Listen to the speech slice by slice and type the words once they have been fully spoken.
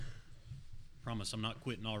promise I'm not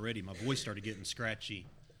quitting already. My voice started getting scratchy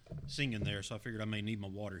singing there, so I figured I may need my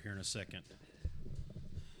water here in a second.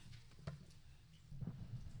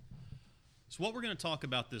 So what we're going to talk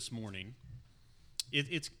about this morning,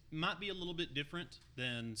 it might be a little bit different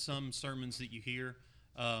than some sermons that you hear.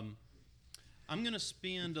 I'm going to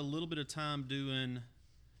spend a little bit of time doing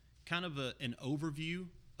kind of an overview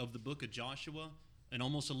of the book of Joshua and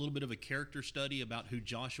almost a little bit of a character study about who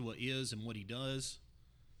Joshua is and what he does.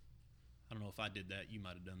 I don't know if I did that. You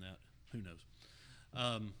might have done that. Who knows?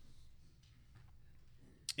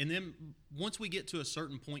 And then once we get to a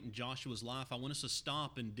certain point in Joshua's life, I want us to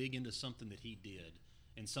stop and dig into something that he did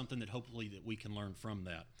and something that hopefully that we can learn from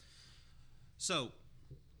that. So,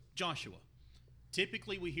 Joshua.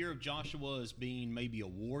 Typically we hear of Joshua as being maybe a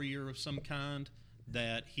warrior of some kind,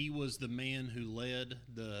 that he was the man who led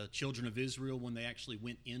the children of Israel when they actually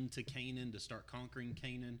went into Canaan to start conquering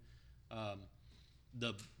Canaan.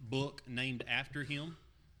 The book named after him,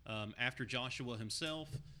 after Joshua himself,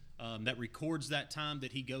 that records that time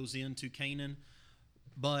that he goes into Canaan.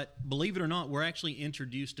 But believe it or not, we're actually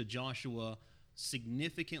introduced to Joshua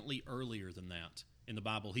significantly earlier than that in the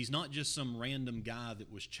Bible. He's not just some random guy that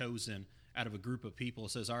was chosen out of a group of people.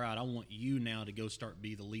 It says, all right, I want you now to go start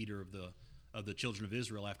be the leader of the children of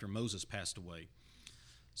Israel after Moses passed away.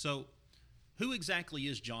 So who exactly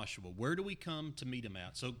is Joshua? Where do we come to meet him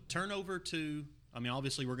at? So turn over to,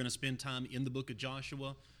 obviously we're going to spend time in the book of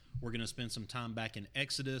Joshua. We're going to spend some time back in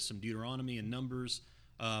Exodus, some Deuteronomy and Numbers.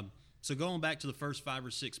 So going back to the first 5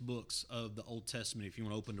 or 6 books of the Old Testament, if you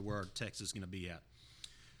want to open to where our text is going to be at.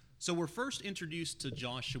 So we're first introduced to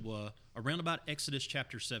Joshua around about Exodus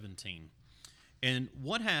chapter 17. And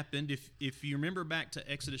what happened, if you remember back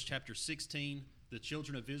to Exodus chapter 16, the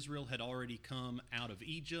children of Israel had already come out of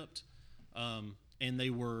Egypt, and they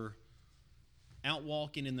were out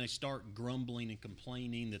walking, and they start grumbling and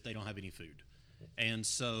complaining that they don't have any food. And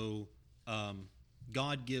so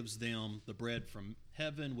God gives them the bread from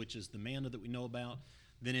heaven, which is the manna that we know about.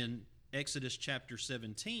 Then in Exodus chapter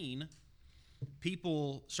 17,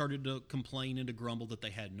 people started to complain and to grumble that they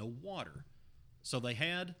had no water. So they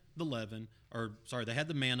had the they had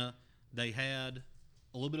the manna, they had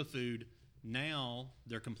a little bit of food. Now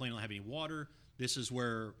they're complaining they don't have any water. This is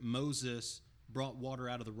where Moses brought water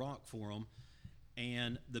out of the rock for them.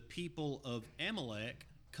 And the people of Amalek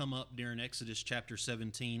come up during Exodus chapter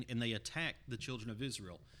 17, and they attack the children of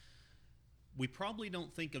Israel. We probably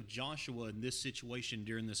don't think of Joshua in this situation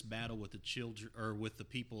during this battle with the children or with the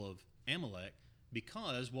people of Amalek,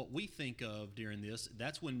 because what we think of during this,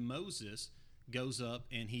 that's when Moses goes up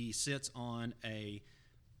and he sits on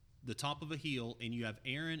the top of a hill, and you have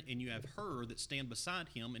Aaron and you have Hur that stand beside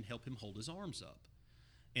him and help him hold his arms up.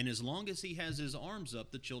 And as long as he has his arms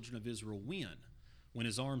up, the children of Israel win. When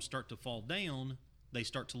his arms start to fall down, they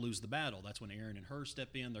start to lose the battle. That's when Aaron and Hur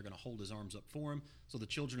step in. They're going to hold his arms up for him, so the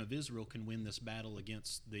children of Israel can win this battle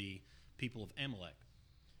against the people of Amalek.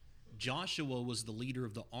 Joshua was the leader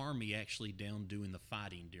of the army actually down doing the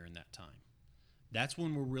fighting during that time. That's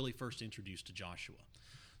when we're really first introduced to Joshua.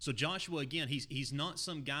 So Joshua, again, he's not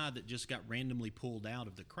some guy that just got randomly pulled out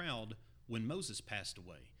of the crowd when Moses passed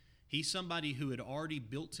away. He's somebody who had already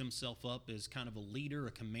built himself up as kind of a leader,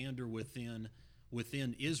 a commander within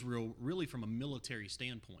Israel, really from a military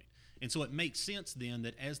standpoint. And so it makes sense then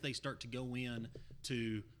that as they start to go in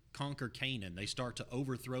to conquer Canaan, they start to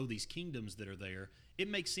overthrow these kingdoms that are there, it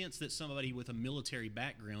makes sense that somebody with a military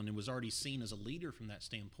background and was already seen as a leader from that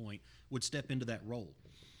standpoint would step into that role.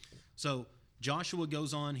 So Joshua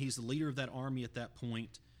goes on, he's the leader of that army at that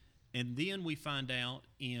point, and then we find out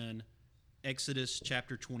in Exodus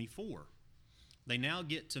chapter 24. They now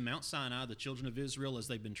get to Mount Sinai, the children of Israel, as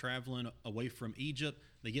they've been traveling away from Egypt.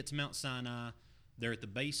 They get to Mount Sinai. They're at the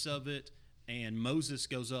base of it, and Moses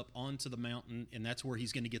goes up onto the mountain, and that's where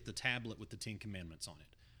he's going to get the tablet with the 10 Commandments on it.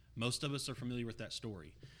 Most of us are familiar with that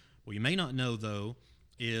story. What you may not know, though,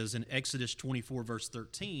 is in Exodus 24, verse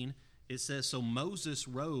 13, it says, "So Moses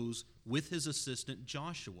rose with his assistant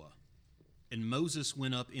Joshua, and Moses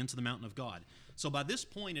went up into the mountain of God." So by this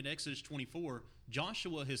point in Exodus 24,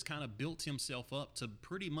 Joshua has kind of built himself up to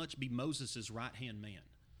pretty much be Moses' right-hand man.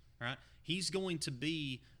 Right? He's going to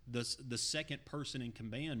be the second person in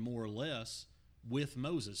command, more or less, with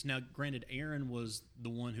Moses. Now, granted, Aaron was the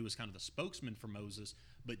one who was kind of the spokesman for Moses,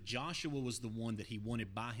 but Joshua was the one that he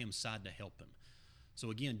wanted by his side to help him. So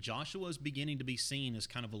again, Joshua is beginning to be seen as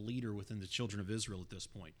kind of a leader within the children of Israel at this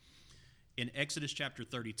point. In Exodus chapter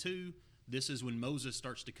 32, this is when Moses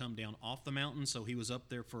starts to come down off the mountain. So he was up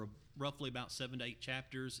there for roughly about 7 to 8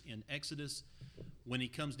 chapters in Exodus. When he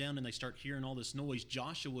comes down and they start hearing all this noise,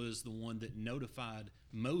 Joshua is the one that notified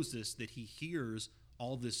Moses that he hears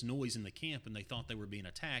all this noise in the camp, and they thought they were being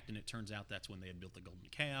attacked, and it turns out that's when they had built the golden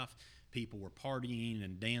calf. People were partying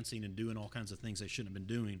and dancing and doing all kinds of things they shouldn't have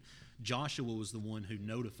been doing. Joshua was the one who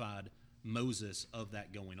notified Moses of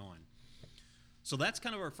that going on. So that's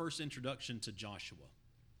kind of our first introduction to Joshua.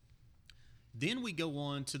 Then we go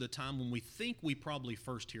on to the time when we think we probably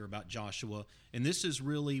first hear about Joshua, and this is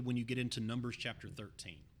really when you get into Numbers chapter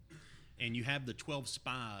 13. And you have the 12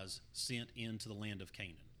 spies sent into the land of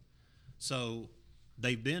Canaan. So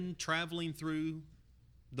they've been traveling through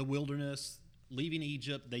the wilderness, leaving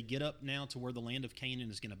Egypt. They get up now to where the land of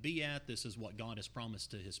Canaan is going to be at. This is what God has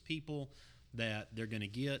promised to his people that they're going to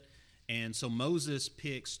get. And so Moses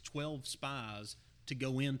picks 12 spies to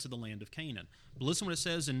go into the land of Canaan. But listen what it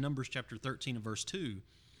says in Numbers chapter 13 and verse 2.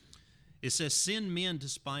 It says, "Send men to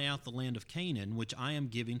spy out the land of Canaan, which I am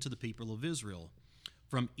giving to the people of Israel.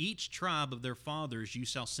 From each tribe of their fathers you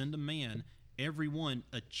shall send a man, every one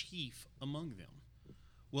a chief among them."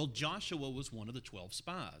 Well, Joshua was one of the 12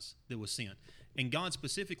 spies that was sent. And God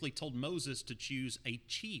specifically told Moses to choose a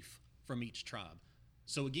chief from each tribe.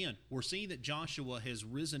 So again, we're seeing that Joshua has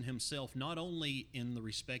risen himself not only in the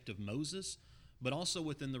respect of Moses, but also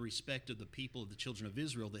within the respect of the people of the children of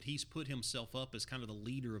Israel, that he's put himself up as kind of the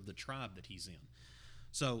leader of the tribe that he's in.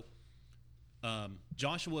 So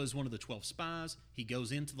Joshua is one of the 12 spies. He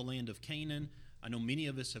goes into the land of Canaan. I know many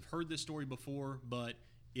of us have heard this story before, but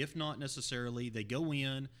if not necessarily, they go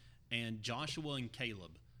in, and Joshua and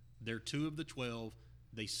Caleb, they're 2 of the 12.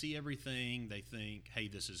 They see everything. They think, hey,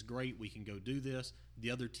 this is great. We can go do this. The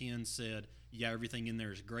other 10 said, yeah, everything in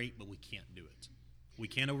there is great, but we can't do it. We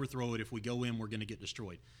can't overthrow it. If we go in, we're going to get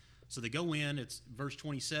destroyed. So they go in. It's verse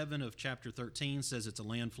 27 of chapter 13 says it's a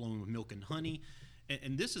land flowing with milk and honey.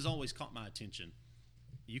 And this has always caught my attention.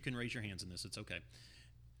 You can raise your hands in this. It's okay.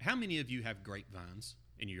 How many of you have grapevines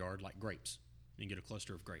in your yard, like grapes? You can get a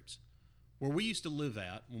cluster of grapes. Where we used to live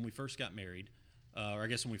at when we first got married, or I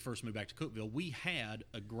guess when we first moved back to Cookeville, we had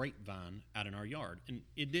a grapevine out in our yard. And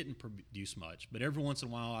it didn't produce much, but every once in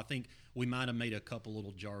a while, I think we might have made a couple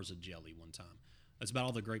little jars of jelly one time. That's about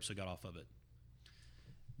all the grapes we got off of it.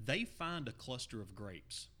 They find a cluster of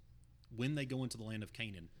grapes when they go into the land of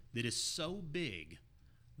Canaan that is so big,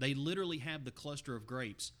 they literally have the cluster of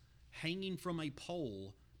grapes hanging from a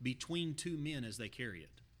pole between 2 men as they carry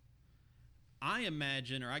it. I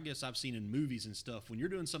imagine, or I guess I've seen in movies and stuff, when you're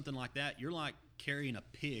doing something like that, you're like carrying a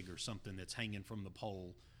pig or something that's hanging from the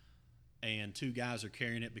pole, and 2 guys are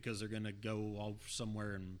carrying it because they're going to go off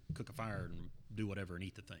somewhere and cook a fire and do whatever and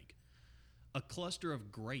eat the thing. A cluster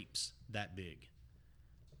of grapes that big.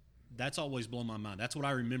 That's always blown my mind. That's what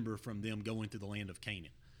I remember from them going through the land of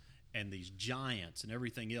Canaan and these giants and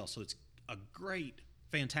everything else. So it's a great,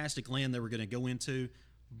 fantastic land they were going to go into,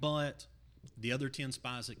 but the other 10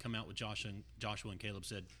 spies that come out with Joshua and Caleb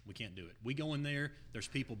said, we can't do it. We go in there, there's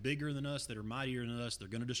people bigger than us that are mightier than us. They're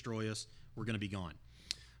going to destroy us. We're going to be gone.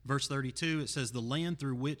 Verse 32, it says, "The land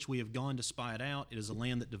through which we have gone to spy it out, it is a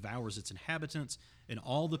land that devours its inhabitants, and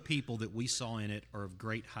all the people that we saw in it are of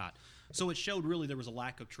great height." So it showed really there was a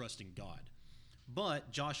lack of trust in God.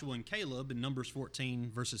 But Joshua and Caleb, in Numbers 14,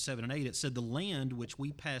 verses 7 and 8, it said, "The land which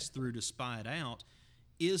we passed through to spy it out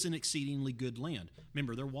is an exceedingly good land."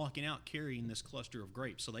 Remember, they're walking out carrying this cluster of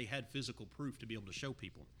grapes, so they had physical proof to be able to show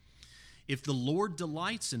people. "If the Lord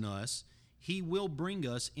delights in us, he will bring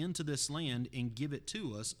us into this land and give it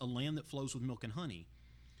to us, a land that flows with milk and honey.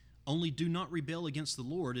 Only do not rebel against the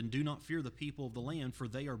Lord, and do not fear the people of the land, for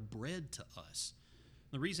they are bread to us."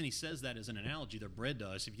 The reason he says that is an analogy. They're bread to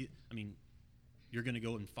us. You're going to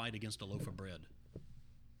go and fight against a loaf of bread.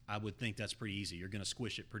 I would think that's pretty easy. You're going to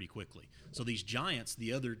squish it pretty quickly. So these giants,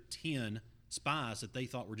 the other 10 spies that they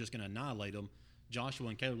thought were just going to annihilate them, Joshua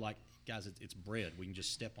and Caleb were like, guys, it's bread. We can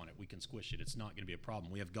just step on it. We can squish it. It's not going to be a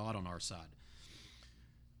problem. We have God on our side.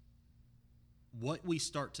 What we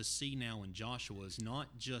start to see now in Joshua is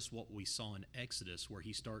not just what we saw in Exodus, where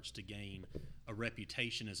he starts to gain a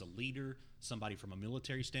reputation as a leader, somebody from a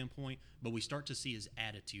military standpoint, but we start to see his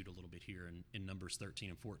attitude a little bit here in Numbers 13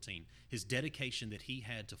 and 14, his dedication that he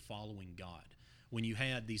had to following God. When you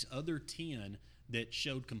had these other 10 that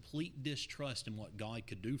showed complete distrust in what God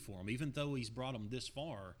could do for them, even though he's brought them this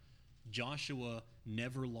far, Joshua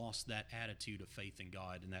never lost that attitude of faith in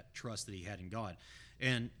God and that trust that he had in God.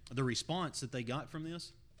 And the response that they got from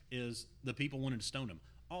this is the people wanted to stone him.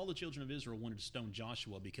 All the children of Israel wanted to stone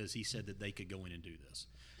Joshua because he said that they could go in and do this.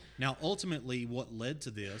 Now, ultimately, what led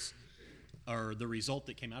to this, or the result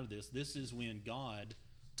that came out of this is when God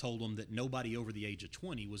told them that nobody over the age of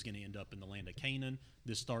 20 was going to end up in the land of Canaan.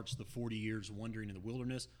 This starts the 40 years wandering in the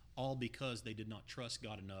wilderness, all because they did not trust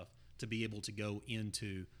God enough to be able to go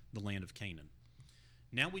into the land of Canaan.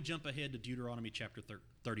 Now we jump ahead to Deuteronomy chapter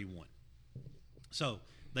 31. So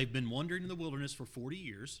they've been wandering in the wilderness for 40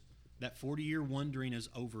 years. That 40-year wandering is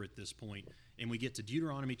over at this point, and we get to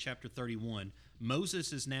Deuteronomy chapter 31.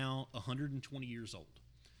 Moses is now 120 years old.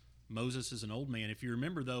 Moses is an old man. If you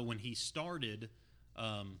remember, though, when he started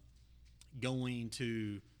going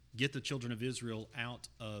to get the children of Israel out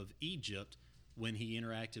of Egypt, when he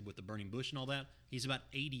interacted with the burning bush and all that, he's about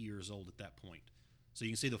 80 years old at that point. So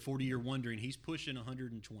you can see the 40-year wandering, he's pushing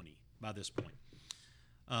 120 by this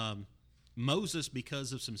point. Moses,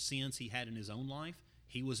 because of some sins he had in his own life,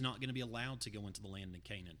 he was not going to be allowed to go into the land of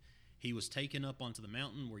Canaan. He was taken up onto the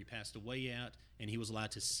mountain where he passed away at, and he was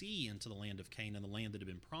allowed to see into the land of Canaan, the land that had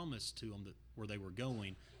been promised to them, where they were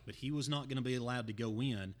going, but he was not going to be allowed to go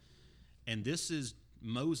in. And this is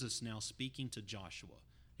Moses now speaking to Joshua.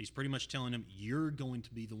 He's pretty much telling him, you're going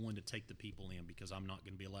to be the one to take the people in because I'm not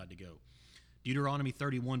going to be allowed to go. Deuteronomy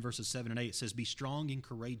 31, verses 7 and 8, it says, "Be strong and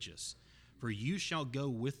courageous, for you shall go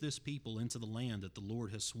with this people into the land that the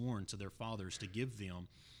Lord has sworn to their fathers to give them,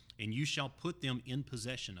 and you shall put them in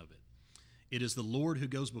possession of it. It is the Lord who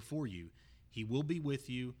goes before you. He will be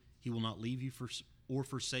with you. He will not leave you or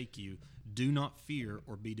forsake you. Do not fear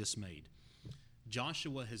or be dismayed."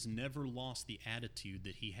 Joshua has never lost the attitude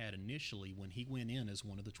that he had initially when he went in as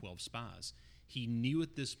one of the 12 spies. He knew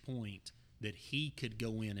at this point that he could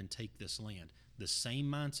go in and take this land. The same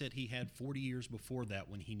mindset he had 40 years before that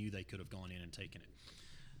when he knew they could have gone in and taken it.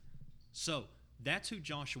 So that's who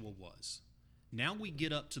Joshua was. Now we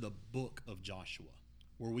get up to the book of Joshua,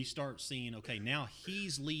 where we start seeing, okay, now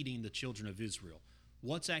he's leading the children of Israel.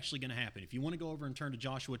 What's actually going to happen? If you want to go over and turn to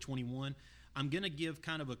Joshua 21, I'm going to give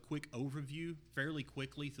kind of a quick overview fairly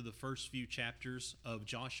quickly through the first few chapters of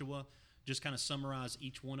Joshua, just kind of summarize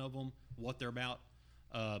each one of them, what they're about,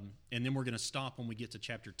 and then we're going to stop when we get to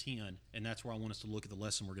chapter 10, and that's where I want us to look at the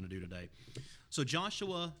lesson we're going to do today. So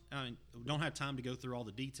Joshua, we don't have time to go through all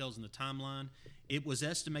the details in the timeline. It was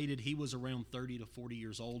estimated he was around 30 to 40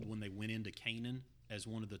 years old when they went into Canaan as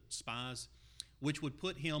one of the spies, which would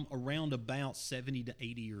put him around about 70 to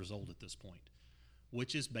 80 years old at this point,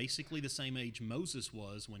 which is basically the same age Moses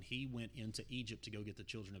was when he went into Egypt to go get the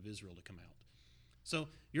children of Israel to come out. So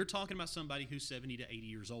you're talking about somebody who's 70 to 80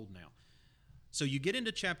 years old now. So you get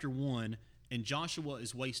into chapter 1, and Joshua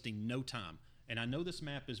is wasting no time. And I know this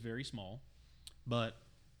map is very small, but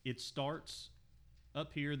it starts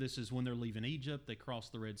up here. This is when they're leaving Egypt. They cross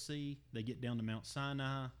the Red Sea. They get down to Mount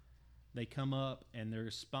Sinai. They come up, and they're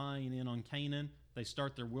spying in on Canaan. They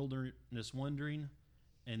start their wilderness wandering.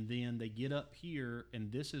 And then they get up here,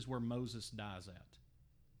 and this is where Moses dies at,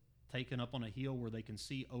 taken up on a hill where they can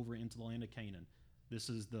see over into the land of Canaan. This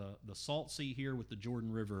is the Salt Sea here with the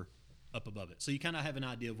Jordan River up above it. So you kind of have an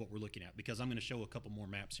idea of what we're looking at, because I'm going to show a couple more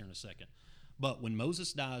maps here in a second. But when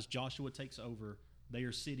Moses dies, Joshua takes over. They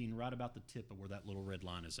are sitting right about the tip of where that little red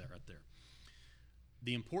line is at right there.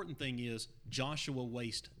 The important thing is Joshua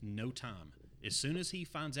wastes no time. As soon as he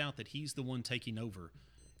finds out that he's the one taking over,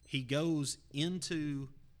 he goes into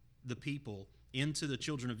the people, into the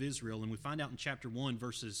children of Israel, and we find out in chapter 1,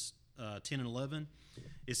 verses 10 and 11,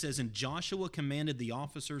 it says, "And Joshua commanded the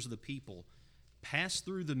officers of the people, pass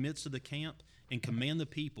through the midst of the camp and command the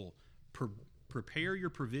people, prepare your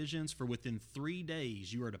provisions, for within 3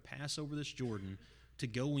 days you are to pass over this Jordan to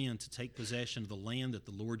go in to take possession of the land that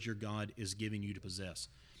the Lord your God is giving you to possess."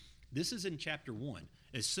 This is in chapter 1.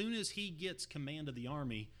 As soon as he gets command of the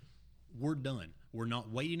army, we're done. We're not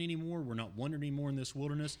waiting anymore. We're not wandering anymore in this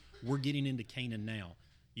wilderness. We're getting into Canaan now.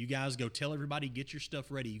 You guys go tell everybody, get your stuff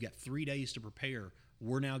ready. You got 3 days to prepare.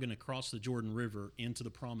 We're now going to cross the Jordan River into the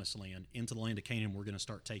promised land, into the land of Canaan. We're going to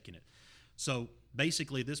start taking it. So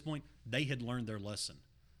basically at this point, they had learned their lesson.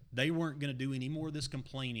 They weren't going to do any more of this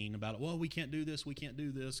complaining about, well, we can't do this,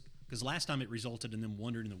 because last time it resulted in them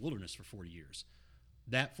wandering in the wilderness for 40 years.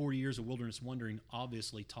 That 40 years of wilderness wandering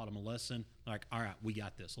obviously taught them a lesson. Like, all right, we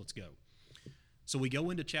got this. Let's go. So we go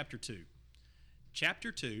into chapter 2.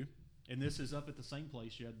 Chapter 2, and this is up at the same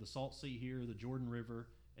place. You had the Salt Sea here, the Jordan River,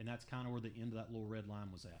 and that's kind of where the end of that little red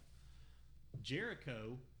line was at.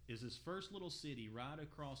 Jericho is this first little city right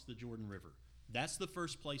across the Jordan River. That's the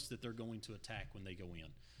first place that they're going to attack when they go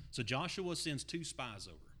in. So Joshua sends 2 spies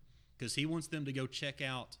over because he wants them to go check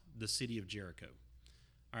out the city of Jericho.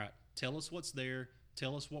 All right, tell us what's there.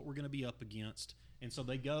 Tell us what we're going to be up against. And so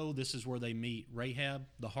they go. This is where they meet Rahab,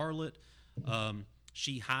 the harlot.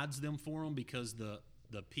 She hides them for them because the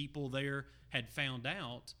people there had found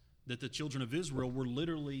out that the children of Israel were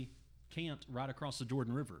literally camped right across the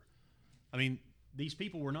Jordan River. I mean, these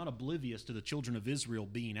people were not oblivious to the children of Israel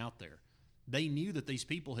being out there. They knew that these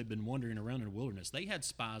people had been wandering around in the wilderness. They had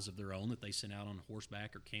spies of their own that they sent out on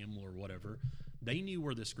horseback or camel or whatever. They knew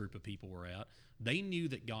where this group of people were at. They knew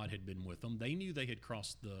that God had been with them. They knew they had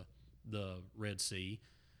crossed the Red Sea,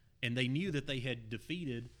 and they knew that they had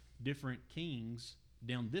defeated different kings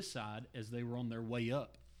down this side as they were on their way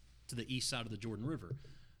up to the east side of the Jordan River.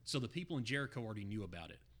 So the people in Jericho already knew about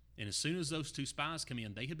it. And as soon as those two spies come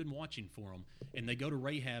in, they had been watching for them, and they go to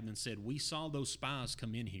Rahab and said, "We saw those spies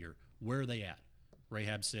come in here. Where are they at?"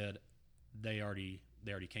 Rahab said, they already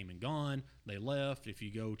came and gone. They left. If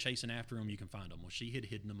you go chasing after them, you can find them. Well, she had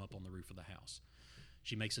hidden them up on the roof of the house.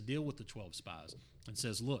 She makes a deal with the 12 spies and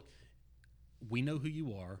says, "Look, we know who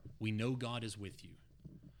you are. We know God is with you.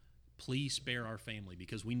 Please spare our family,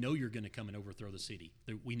 because we know you're going to come and overthrow the city.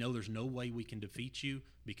 We know there's no way we can defeat you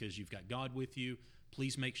because you've got God with you.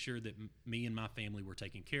 Please make sure that me and my family were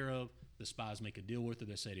taken care of." The spies make a deal with her.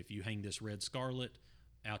 They said, "If you hang this red scarlet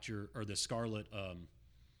out or the scarlet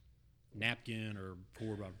napkin or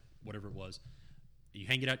cord, whatever it was, you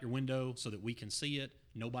hang it out your window so that we can see it,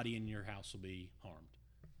 nobody in your house will be harmed."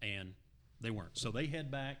 And they weren't. So they head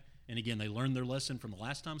back, and again, they learned their lesson from the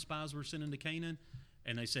last time spies were sent into Canaan,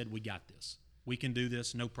 and they said, "We got this. We can do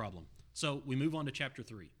this, no problem." So we move on to chapter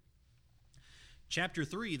 3. Chapter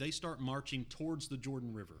 3, they start marching towards the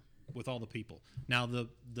Jordan River with all the people. Now,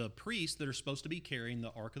 the priests that are supposed to be carrying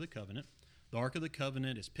the Ark of the Covenant, the Ark of the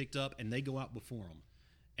Covenant is picked up, and they go out before them.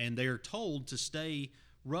 And they are told to stay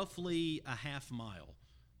roughly a half mile.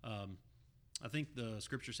 I think the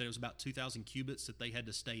scripture said it was about 2,000 cubits that they had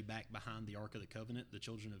to stay back behind the Ark of the Covenant, the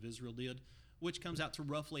children of Israel did, which comes out to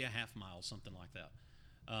roughly a half mile, something like that.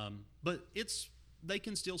 But they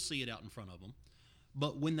can still see it out in front of them.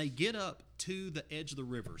 But when they get up to the edge of the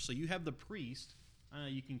river, so you have the priest,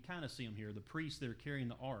 you can kind of see them here, the priests that are carrying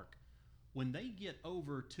the ark. When they get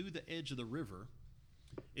over to the edge of the river,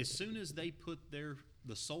 as soon as they put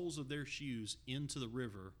the soles of their shoes into the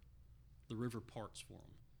river parts for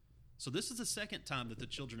them. So this is the second time that the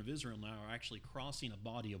children of Israel now are actually crossing a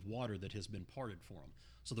body of water that has been parted for them.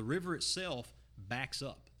 So the river itself backs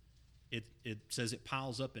up. It says it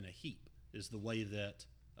piles up in a heap, is the way that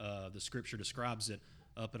the scripture describes it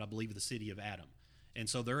up at, I believe, the city of Adam. And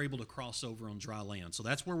so they're able to cross over on dry land. So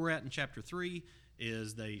that's where we're at in chapter 3,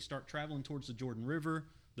 is they start traveling towards the Jordan River.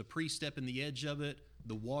 The priests step in the edge of it.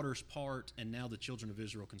 The waters part, and now the children of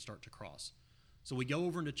Israel can start to cross. So we go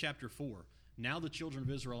over into chapter 4. Now the children of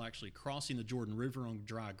Israel are actually crossing the Jordan River on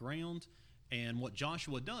dry ground. And what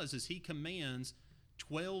Joshua does is he commands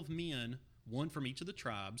 12 men, one from each of the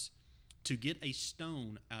tribes, to get a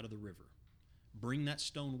stone out of the river. Bring that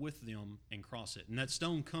stone with them and cross it. And that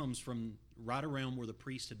stone comes from right around where the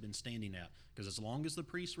priests had been standing at. Because as long as the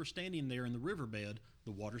priests were standing there in the riverbed,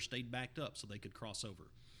 the water stayed backed up so they could cross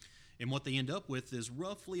over. And what they end up with is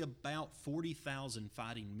roughly about 40,000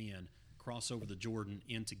 fighting men cross over the Jordan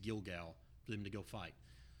into Gilgal for them to go fight.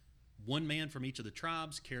 One man from each of the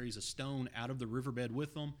tribes carries a stone out of the riverbed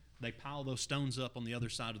with them. They pile those stones up on the other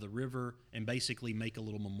side of the river and basically make a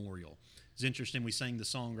little memorial. It's interesting, we sang the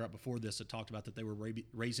song right before this that talked about that they were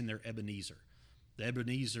raising their Ebenezer. The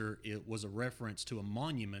Ebenezer, it was a reference to a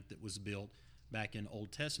monument that was built back in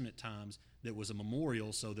Old Testament times that was a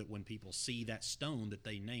memorial, so that when people see that stone that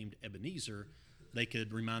they named Ebenezer, they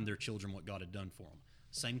could remind their children what God had done for them.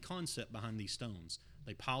 Same concept behind these stones.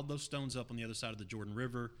 They piled those stones up on the other side of the Jordan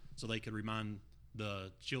River so they could remind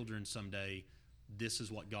the children someday, this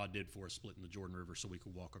is what God did for us, splitting the Jordan River so we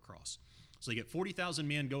could walk across. So you get 40,000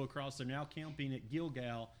 men go across. They're now camping at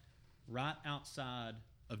Gilgal right outside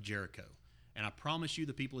of Jericho. And I promise you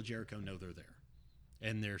the people of Jericho know they're there.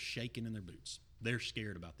 And they're shaking in their boots. They're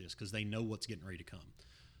scared about this because they know what's getting ready to come.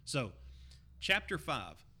 So, chapter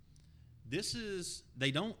 5. They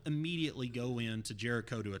don't immediately go into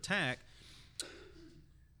Jericho to attack.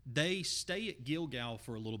 They stay at Gilgal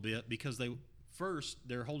for a little bit because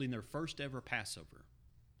they're holding their first ever Passover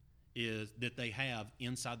that they have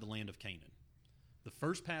inside the land of Canaan. The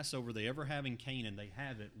first Passover they ever have in Canaan, they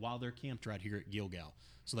have it while they're camped right here at Gilgal.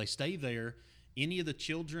 So they stay there. Any of the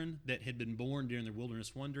children that had been born during their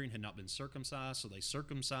wilderness wandering had not been circumcised, so they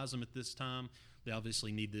circumcise them at this time. They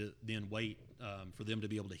obviously need to then wait for them to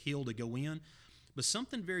be able to heal to go in. But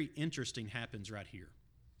something very interesting happens right here.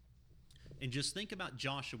 And just think about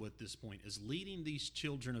Joshua at this point as leading these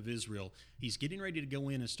children of Israel. He's getting ready to go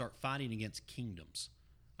in and start fighting against kingdoms.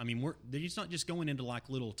 I mean, he's not just going into like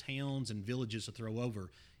little towns and villages to throw over.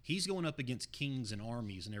 He's going up against kings and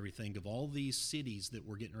armies and everything of all these cities that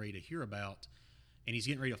we're getting ready to hear about. And he's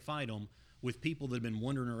getting ready to fight them with people that have been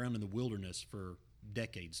wandering around in the wilderness for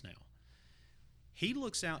decades now. He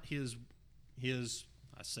looks out his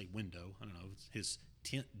I say window, I don't know, his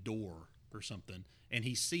tent door or something, and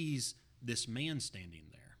he sees this man standing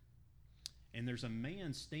there. And there's a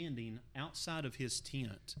man standing outside of his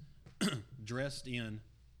tent dressed in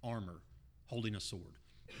armor, holding a sword.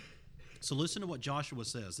 So listen to what Joshua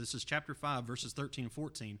says. This is chapter 5, verses 13 and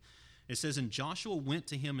 14. It says, "And Joshua went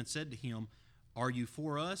to him and said to him, 'Are you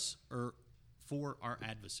for us or for our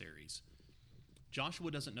adversaries?'"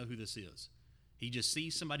 Joshua doesn't know who this is. He just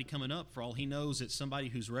sees somebody coming up. For all he knows, it's somebody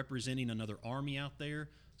who's representing another army out there.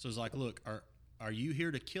 So it's like, look, are you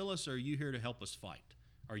here to kill us, or are you here to help us fight?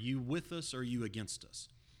 Are you with us, or are you against us?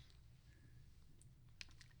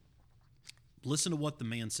 Listen to what the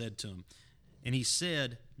man said to him. And he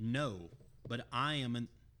said, "No, but I am."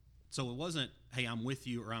 So it wasn't, "Hey, I'm with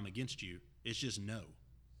you," or "I'm against you." It's just, "No.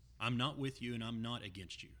 I'm not with you, and I'm not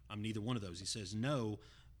against you. I'm neither one of those." He says, "No,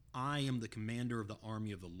 I am the commander of the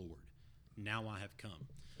army of the Lord. Now I have come."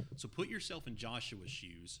 So put yourself in Joshua's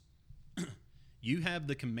shoes. You have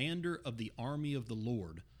the commander of the army of the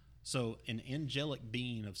Lord. So an angelic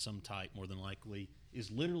being of some type, more than likely,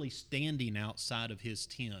 is literally standing outside of his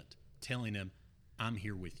tent telling him, "I'm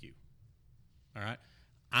here with you. All right?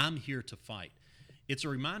 I'm here to fight." It's a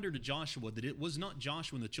reminder to Joshua that it was not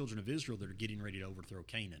Joshua and the children of Israel that are getting ready to overthrow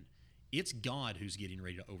Canaan. It's God who's getting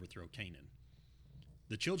ready to overthrow Canaan.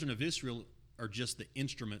 The children of Israel are just the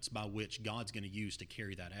instruments by which God's going to use to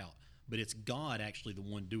carry that out. But it's God actually the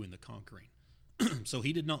one doing the conquering. So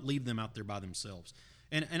he did not leave them out there by themselves.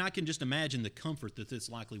 And I can just imagine the comfort that this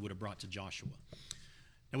likely would have brought to Joshua.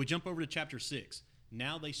 Now we jump over to chapter 6.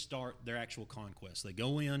 Now they start their actual conquest. They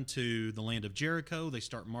go into the land of Jericho. They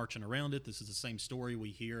start marching around it. This is the same story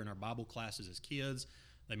we hear in our Bible classes as kids.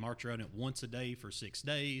 They march around it once a day for 6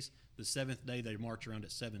 days. The 7th day, they march around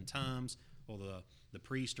it 7 times. Well, the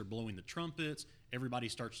priests are blowing the trumpets. Everybody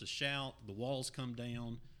starts to shout. The walls come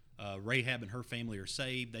down. Rahab and her family are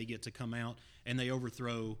saved. They get to come out, and they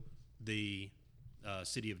overthrow the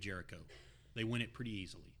city of Jericho. They win it pretty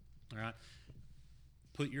easily. All right?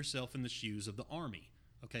 Put yourself in the shoes of the army.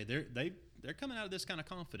 Okay, they're coming out of this kind of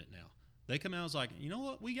confident now. They come out as like, you know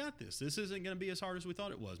what, we got this. This isn't going to be as hard as we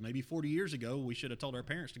thought it was. Maybe 40 years ago, we should have told our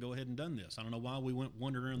parents to go ahead and done this. I don't know why we went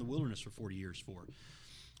wandering around the wilderness for 40 years for.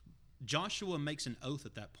 Joshua makes an oath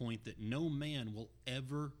at that point that no man will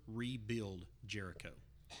ever rebuild Jericho.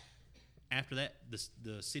 After that,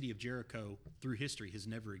 the city of Jericho, through history, has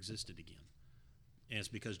never existed again. And it's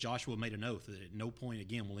because Joshua made an oath that at no point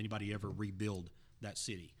again will anybody ever rebuild that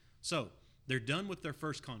city. So they're done with their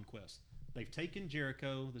first conquest. They've taken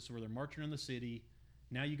Jericho. This is where they're marching in the city.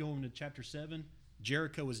 Now you go into chapter 7.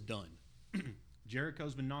 Jericho is done.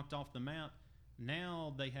 Jericho's been knocked off the map.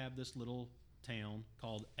 Now they have this little town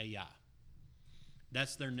called Ai.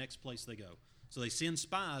 That's their next place they go. So they send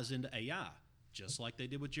spies into Ai, just like they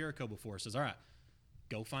did with Jericho before. It says, all right,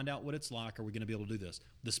 go find out what it's like. Are we going to be able to do this?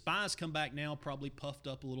 The spies come back now probably puffed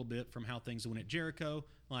up a little bit from how things went at Jericho.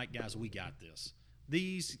 Like, guys, we got this.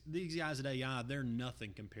 These guys at Ai, they're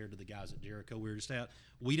nothing compared to the guys at Jericho we were just at.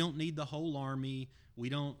 We don't need the whole army. We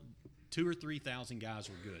don't. 2,000 or 3,000 guys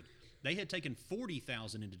were good. They had taken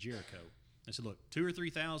 40,000 into Jericho. They said, look, 2,000 or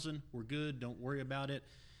 3,000, we're good. Don't worry about it.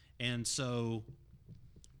 And so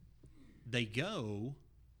they go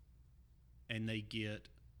and they get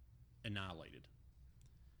annihilated.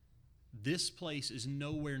 This place is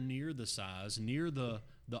nowhere near the size, near the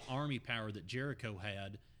army power that Jericho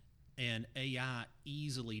had, and Ai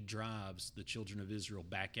easily drives the children of Israel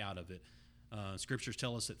back out of it. Scriptures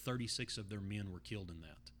tell us that 36 of their men were killed in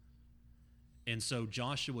that. And so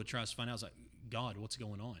Joshua tries to find out, like, God, what's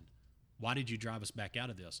going on? Why did you drive us back out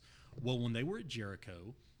of this? Well, when they were at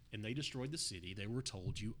Jericho and they destroyed the city, they were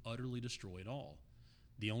told, you utterly destroy it all.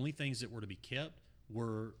 The only things that were to be kept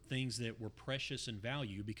were things that were precious in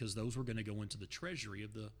value, because those were going to go into the treasury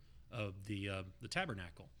of the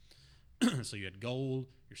tabernacle. So you had gold,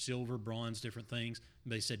 your silver, bronze, different things.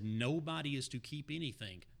 They said nobody is to keep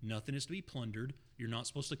anything. Nothing is to be plundered. You're not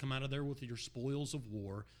supposed to come out of there with your spoils of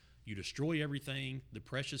war. You destroy everything, the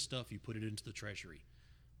precious stuff, you put it into the treasury.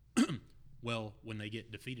 Well, when they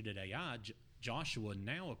get defeated at Ai, Joshua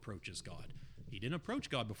now approaches God. He didn't approach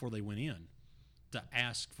God before they went in to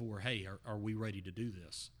ask for, hey, are we ready to do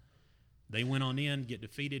this? They went on in, get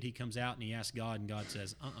defeated. He comes out and he asks God, and God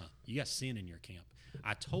says, you got sin in your camp.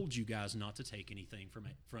 I told you guys not to take anything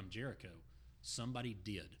from Jericho. Somebody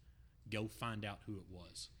did. Go find out who it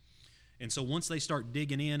was. And so once they start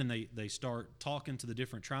digging in and they start talking to the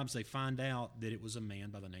different tribes, they find out that it was a man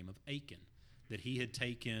by the name of Achan, that he had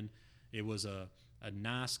taken. It was a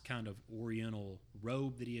nice kind of oriental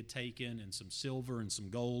robe that he had taken, and some silver and some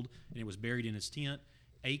gold, and it was buried in his tent.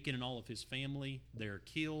 Achan and all of his family, they're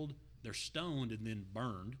killed, they're stoned, and then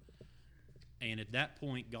burned. And at that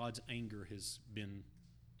point, God's anger has been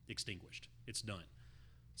extinguished. It's done.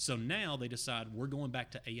 So now they decide we're going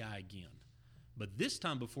back to Ai again. But this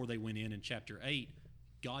time before they went in chapter 8,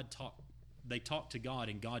 they talked to God,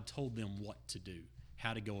 and God told them what to do,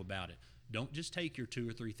 how to go about it. Don't just take your 2,000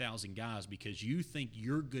 or 3,000 guys because you think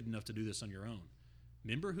you're good enough to do this on your own.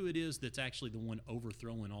 Remember who it is that's actually the one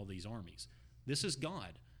overthrowing all these armies. This is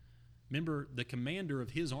God. Remember, the commander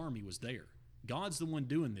of his army was there. God's the one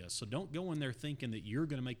doing this. So don't go in there thinking that you're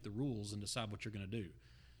going to make the rules and decide what you're going to do.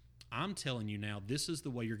 I'm telling you now, this is the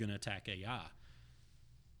way you're going to attack Ai.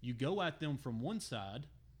 You go at them from one side,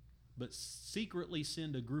 but secretly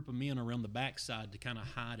send a group of men around the backside to kind of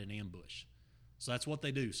hide and ambush. So that's what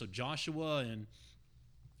they do. So Joshua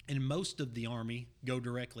and most of the army go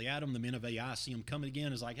directly at them. The men of Ai see them coming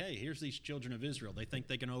again. It's like, hey, here's these children of Israel. They think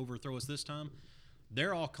they can overthrow us this time.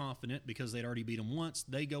 They're all confident because they'd already beat them once.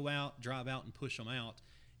 They go out, drive out, and push them out.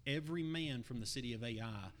 Every man from the city of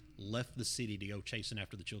Ai left the city to go chasing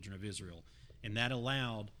after the children of Israel. And that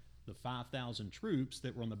allowed the 5,000 troops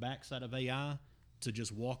that were on the backside of Ai to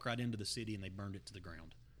just walk right into the city, and they burned it to the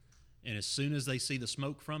ground. And as soon as they see the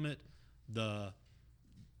smoke from it, the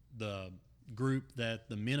group that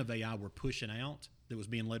the men of Ai were pushing out, that was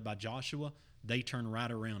being led by Joshua, they turn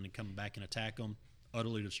right around and come back and attack them,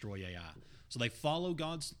 utterly destroy Ai. So they follow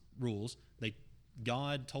God's rules.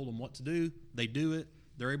 God told them what to do. They do it.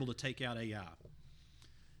 They're able to take out Ai.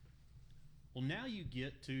 Well, now you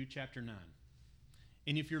get to chapter 9.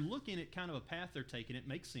 And if you're looking at kind of a path they're taking, it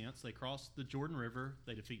makes sense. They cross the Jordan River.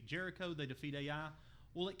 They defeat Jericho. They defeat Ai.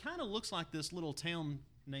 Well, it kind of looks like this little town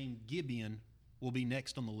named Gibeon will be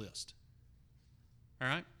next on the list. All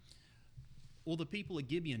right? Well, the people of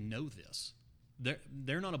Gibeon know this.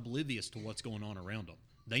 They're not oblivious to what's going on around them.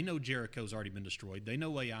 They know Jericho's already been destroyed. They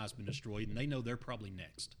know Ai's been destroyed, and they know they're probably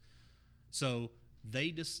next. So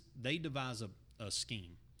they devise a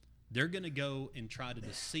scheme. They're going to go and try to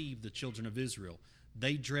deceive the children of Israel.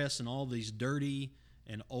 They dress in all these dirty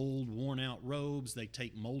and old, worn-out robes. They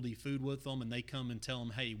take moldy food with them, and they come and tell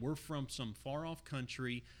them, hey, we're from some far-off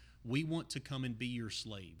country. We want to come and be your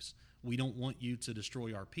slaves. We don't want you to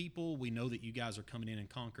destroy our people. We know that you guys are coming in and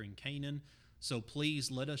conquering Canaan. So please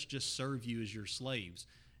let us just serve you as your slaves.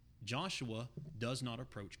 Joshua does not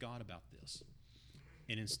approach God about this,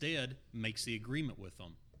 and instead makes the agreement with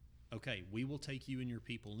them. Okay, we will take you and your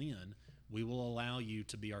people in. We will allow you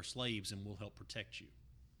to be our slaves, and we'll help protect you.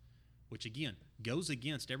 Which, again, goes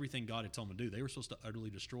against everything God had told them to do. They were supposed to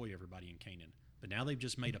utterly destroy everybody in Canaan. But now they've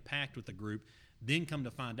just made a pact with the group. Then come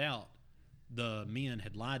to find out the men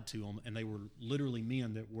had lied to them, and they were literally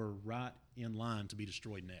men that were right in line to be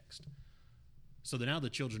destroyed next. So that now the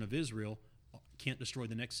children of Israel can't destroy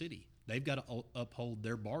the next city. They've got to uphold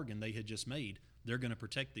their bargain they had just made. They're going to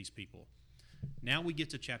protect these people. Now we get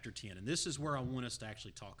to chapter 10, and this is where I want us to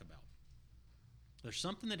actually talk about. There's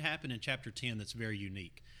something that happened in chapter 10 that's very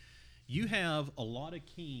unique. You have a lot of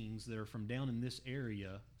kings that are from down in this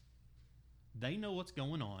area. They know what's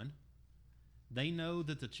going on. They know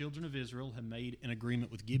that the children of Israel have made an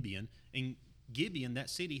agreement with Gibeon. And Gibeon, that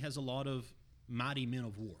city, has a lot of mighty men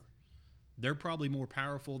of war. They're probably more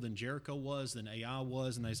powerful than Jericho was, than Ai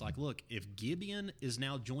was. And they're like, look, if Gibeon is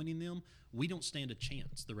now joining them, we don't stand a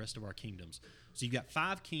chance, the rest of our kingdoms. So you've got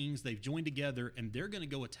 5 kings. They've joined together, and they're going to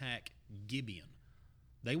go attack Gibeon.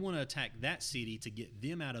 They want to attack that city to get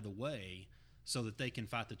them out of the way so that they can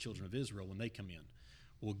fight the children of Israel when they come in.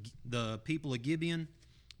 Well, the people of Gibeon,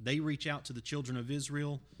 they reach out to the children of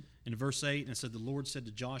Israel in verse 8 and said, the Lord said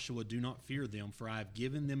to Joshua, do not fear them, for I have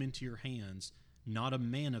given them into your hands. Not a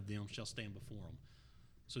man of them shall stand before them.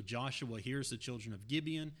 So Joshua hears the children of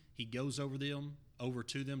Gibeon. He goes over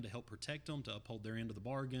to them to help protect them, to uphold their end of the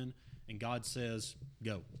bargain. And God says,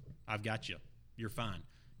 go. I've got you. You're fine.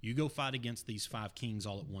 You go fight against these 5 kings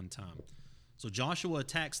all at one time. So Joshua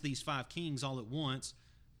attacks these 5 kings all at once.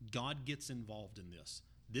 God gets involved in this.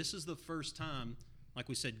 This is the first time, like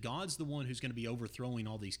we said, God's the one who's going to be overthrowing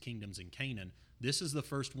all these kingdoms in Canaan. This is the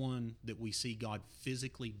first one that we see God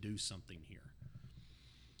physically do something here.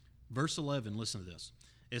 Verse 11, listen to this.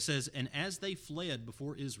 It says, and as they fled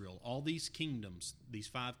before Israel, all these kingdoms, these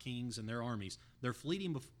 5 kings and their armies, they're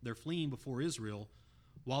fleeing before Israel.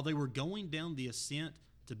 While they were going down the ascent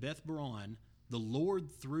to Beth-Baron, the Lord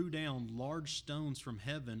threw down large stones from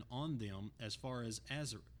heaven on them as far as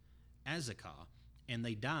Azekah, and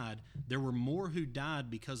they died. There were more who died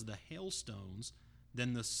because of the hailstones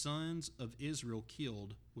than the sons of Israel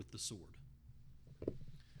killed with the sword.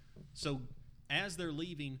 So as they're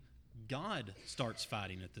leaving, God starts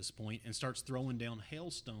fighting at this point and starts throwing down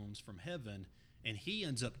hailstones from heaven, and he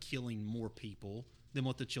ends up killing more people than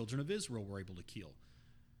what the children of Israel were able to kill.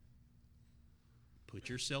 Put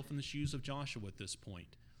yourself in the shoes of Joshua at this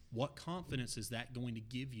point. What confidence is that going to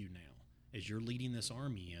give you now as you're leading this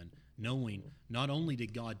army in, knowing not only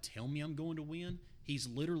did God tell me I'm going to win, He's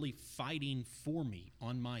literally fighting for me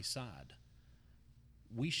on my side.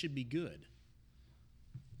 We should be good.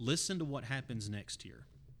 Listen to what happens next here.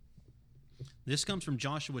 This comes from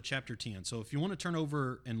Joshua chapter 10. So if you want to turn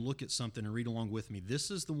over and look at something and read along with me, this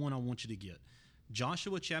is the one I want you to get.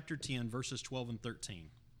 Joshua chapter 10, verses 12 and 13.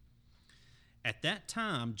 At that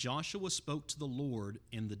time, Joshua spoke to the Lord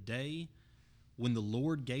in the day when the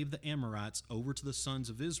Lord gave the Amorites over to the sons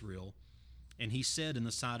of Israel, and he said in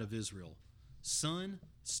the sight of Israel, Sun,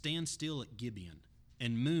 stand still at Gibeon,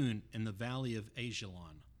 and moon in the valley of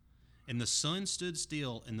Ajalon. And the sun stood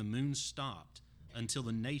still, and the moon stopped, until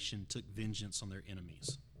the nation took vengeance on their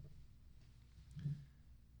enemies.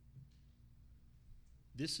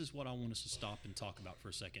 This is what I want us to stop and talk about for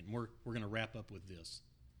a second. We're going to wrap up with this.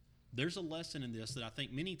 There's a lesson in this that I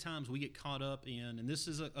think many times we get caught up in, and this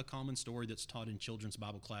is a common story that's taught in children's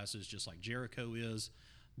Bible classes, just like Jericho is,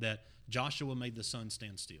 that Joshua made the sun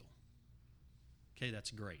stand still. Okay,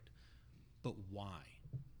 that's great. But why?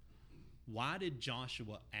 Why did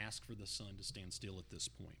Joshua ask for the sun to stand still at this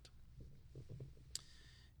point?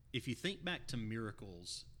 If you think back to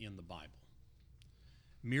miracles in the Bible,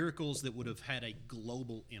 miracles that would have had a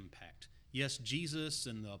global impact. Yes, Jesus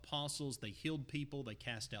and the apostles, they healed people, they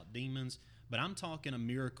cast out demons, but I'm talking a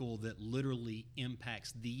miracle that literally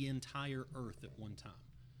impacts the entire earth at one time.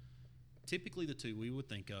 Typically, the two we would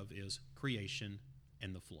think of is creation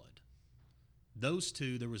and the flood. Those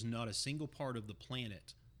two, there was not a single part of the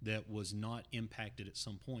planet that was not impacted at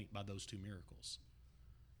some point by those two miracles.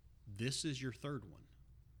 This is your third one,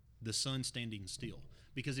 the sun standing still.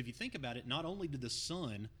 Because if you think about it, not only did the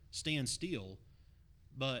sun stand still,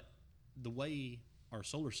 but the way our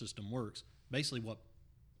solar system works, basically what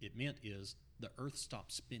it meant is the earth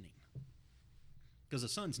stopped spinning. Because the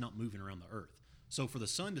sun's not moving around the earth. So for the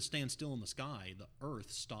sun to stand still in the sky, the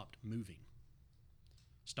earth stopped moving,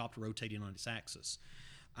 stopped rotating on its axis.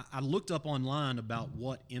 I looked up online about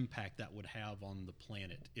what impact that would have on the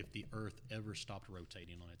planet if the earth ever stopped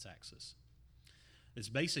rotating on its axis. It's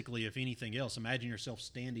basically, if anything else, imagine yourself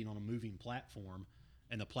standing on a moving platform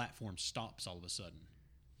and the platform stops all of a sudden.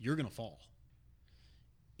 You're going to fall.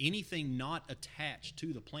 Anything not attached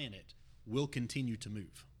to the planet will continue to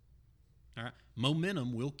move. All right?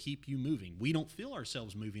 Momentum will keep you moving. We don't feel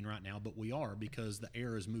ourselves moving right now, but we are because the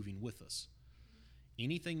air is moving with us.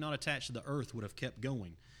 Anything not attached to the earth would have kept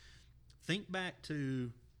going. Think back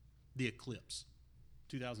to the eclipse,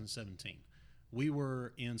 2017. We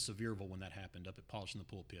were in Sevierville when that happened, up at Polishing the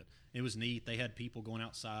Pulpit. It was neat. They had people going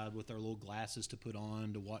outside with their little glasses to put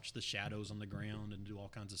on to watch the shadows on the ground and do all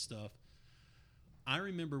kinds of stuff. I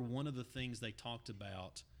remember one of the things they talked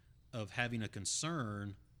about of having a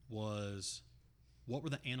concern was, what were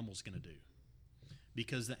the animals going to do?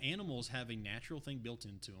 Because the animals have a natural thing built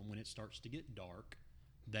into them when it starts to get dark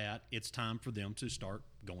that it's time for them to start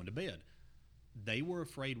going to bed. They were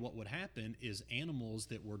afraid what would happen is animals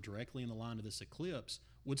that were directly in the line of this eclipse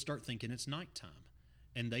would start thinking it's nighttime.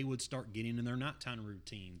 And they would start getting in their nighttime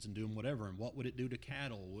routines and doing whatever. And what would it do to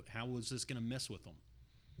cattle? How was this going to mess with them?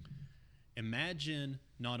 Imagine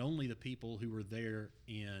not only the people who were there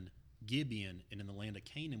in Gibeon and in the land of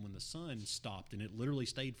Canaan when the sun stopped and it literally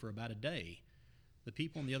stayed for about a day. The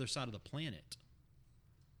people on the other side of the planet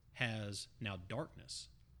has now darkness.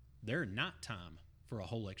 They're nighttime for a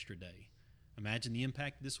whole extra day. Imagine the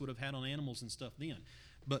impact this would have had on animals and stuff then.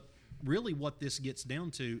 But really what this gets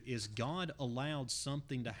down to is God allowed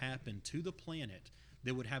something to happen to the planet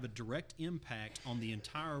that would have a direct impact on the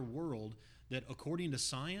entire world that, according to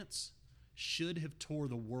science, should have tore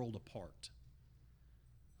the world apart.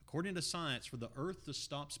 According to science, for the earth to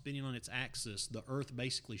stop spinning on its axis, the earth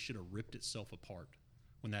basically should have ripped itself apart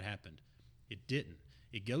when that happened. It didn't.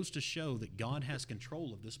 It goes to show that God has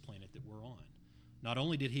control of this planet that we're on. Not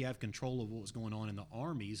only did he have control of what was going on in the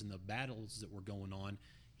armies and the battles that were going on,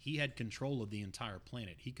 he had control of the entire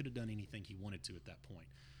planet. He could have done anything he wanted to at that point.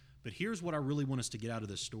 But here's what I really want us to get out of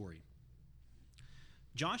this story.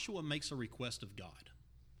 Joshua makes a request of God,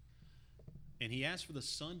 and he asks for the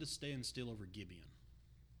sun to stand still over Gibeon.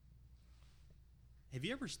 Have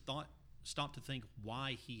you ever stopped to think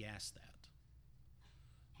why he asked that?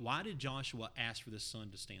 Why did Joshua ask for the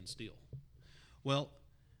sun to stand still? Well,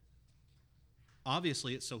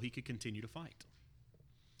 obviously it's so he could continue to fight.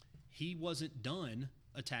 He wasn't done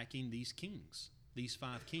attacking these kings, these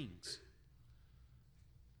 5 kings.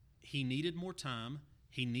 He needed more time.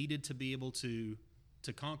 He needed to be able to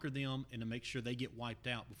conquer them and to make sure they get wiped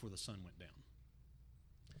out before the sun went down.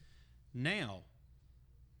 Now,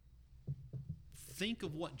 think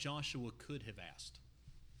of what Joshua could have asked.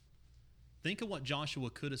 Think of what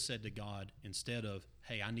Joshua could have said to God instead of,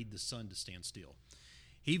 hey, I need the sun to stand still.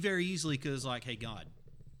 He very easily could have like, hey, God,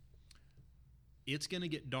 it's going to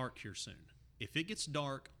get dark here soon. If it gets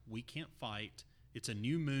dark, we can't fight. It's a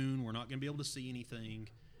new moon. We're not going to be able to see anything.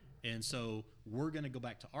 And so we're going to go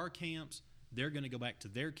back to our camps. They're going to go back to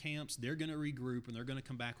their camps. They're going to regroup, and they're going to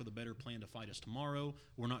come back with a better plan to fight us tomorrow.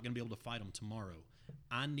 We're not going to be able to fight them tomorrow.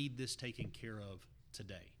 I need this taken care of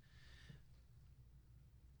today.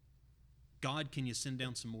 God, can you send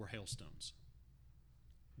down some more hailstones?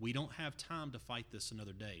 We don't have time to fight this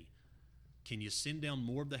another day. Can you send down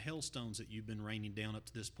more of the hailstones that you've been raining down up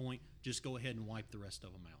to this point? Just go ahead and wipe the rest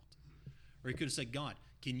of them out. Or he could have said, God,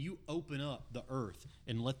 can you open up the earth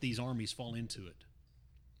and let these armies fall into it?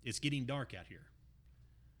 It's getting dark out here.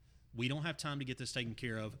 We don't have time to get this taken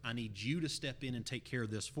care of. I need you to step in and take care of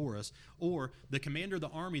this for us. Or the commander of the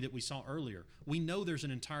army that we saw earlier. We know there's an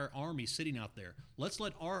entire army sitting out there. Let's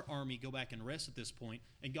let our army go back and rest at this point.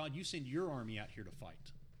 And God, you send your army out here to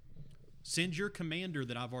fight. Send your commander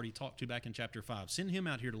that I've already talked to back in chapter 5. Send him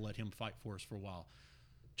out here to let him fight for us for a while.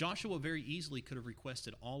 Joshua very easily could have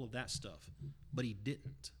requested all of that stuff, but he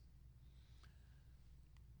didn't.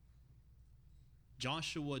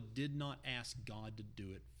 Joshua did not ask God to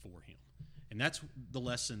do it for him. And that's the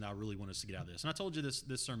lesson that I really want us to get out of this. And I told you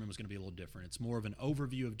this sermon was going to be a little different. It's more of an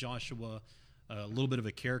overview of Joshua, a little bit of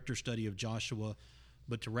a character study of Joshua,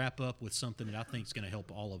 but to wrap up with something that I think is going to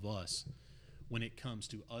help all of us when it comes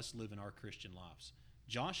to us living our Christian lives.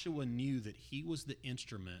 Joshua knew that he was the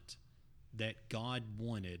instrument that God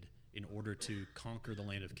wanted in order to conquer the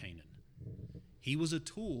land of Canaan. He was a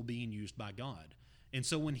tool being used by God. And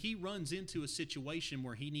so when he runs into a situation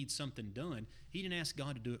where he needs something done, he didn't ask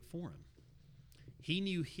God to do it for him. He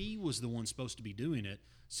knew he was the one supposed to be doing it.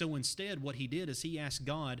 So instead, what he did is he asked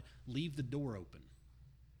God, leave the door open.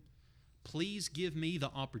 Please give me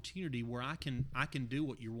the opportunity where I can do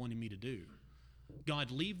what you're wanting me to do.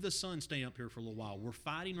 God, leave the sun stay up here for a little while. We're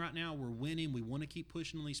fighting right now. We're winning. We want to keep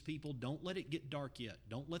pushing on these people. Don't let it get dark yet.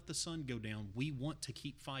 Don't let the sun go down. We want to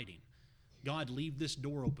keep fighting. God, leave this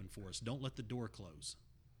door open for us. Don't let the door close.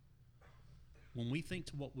 When we think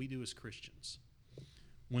to what we do as Christians,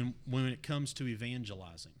 when it comes to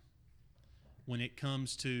evangelizing, when it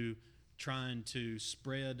comes to trying to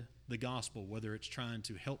spread the gospel, whether it's trying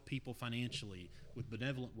to help people financially with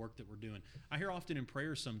benevolent work that we're doing. I hear often in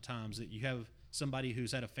prayer sometimes that you have somebody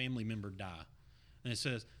who's had a family member die, and it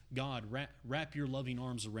says, God, wrap your loving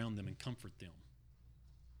arms around them and comfort them.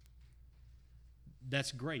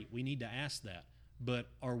 That's great. We need to ask that. But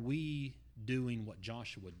are we doing what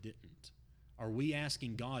Joshua didn't? Are we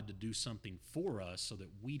asking God to do something for us so that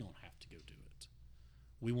we don't have to go do it?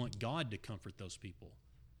 We want God to comfort those people.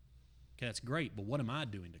 Okay, that's great, but what am I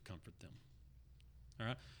doing to comfort them? All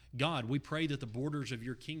right? God, we pray that the borders of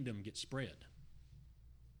your kingdom get spread.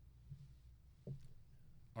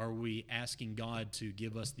 Are we asking God to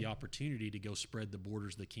give us the opportunity to go spread the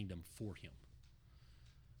borders of the kingdom for him?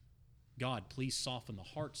 God, please soften the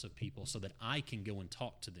hearts of people so that I can go and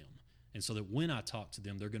talk to them. And so that when I talk to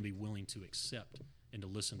them, they're going to be willing to accept and to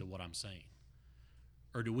listen to what I'm saying.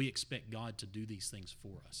 Or do we expect God to do these things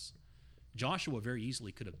for us? Joshua very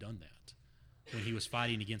easily could have done that when he was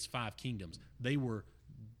fighting against 5 kingdoms. They were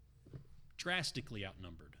drastically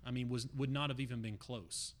outnumbered. I mean, would not have even been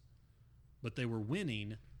close. But they were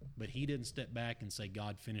winning, but he didn't step back and say,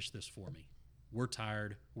 God, finish this for me. We're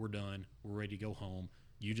tired. We're done. We're ready to go home.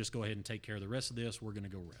 You just go ahead and take care of the rest of this. We're going to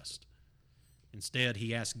go rest. Instead,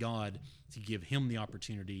 he asked God to give him the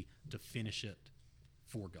opportunity to finish it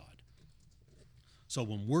for God. So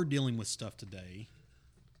when we're dealing with stuff today,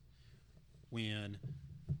 when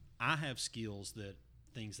I have skills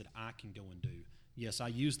things that I can go and do, yes, I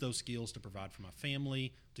use those skills to provide for my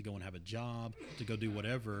family, to go and have a job, to go do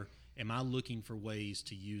whatever. Am I looking for ways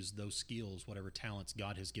to use those skills, whatever talents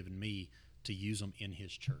God has given me, to use them in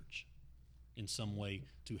his church in some way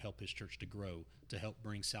to help his church to grow, to help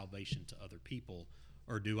bring salvation to other people?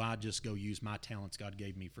 Or do I just go use my talents God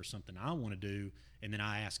gave me for something I want to do, and then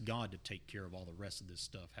I ask God to take care of all the rest of this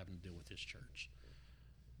stuff having to deal with his church?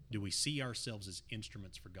 Do we see ourselves as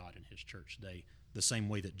instruments for God in his church today, the same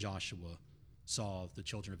way that Joshua saw the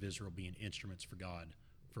children of Israel being instruments for God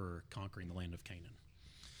for conquering the land of Canaan?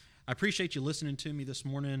 I appreciate you listening to me this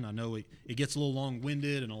morning. I know it gets a little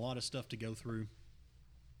long-winded and a lot of stuff to go through.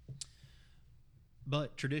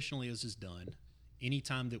 But traditionally, as is done,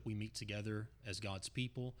 anytime that we meet together as God's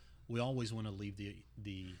people, we always want to leave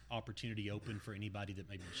the opportunity open for anybody that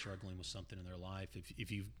may be struggling with something in their life.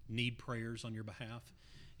 If you need prayers on your behalf,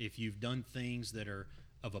 if you've done things that are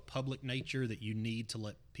of a public nature that you need to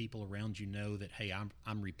let people around you know that, hey,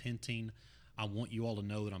 I'm repenting. I want you all to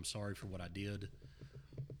know that I'm sorry for what I did.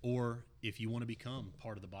 Or if you want to become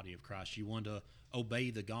part of the body of Christ, you want to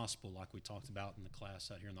obey the gospel like we talked about in the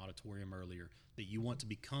class out here in the auditorium earlier, that you want to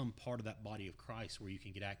become part of that body of Christ where you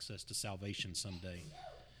can get access to salvation someday.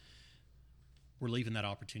 We're leaving that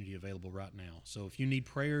opportunity available right now. So if you need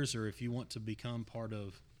prayers or if you want to become part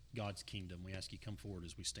of God's kingdom, we ask you come forward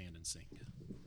as we stand and sing.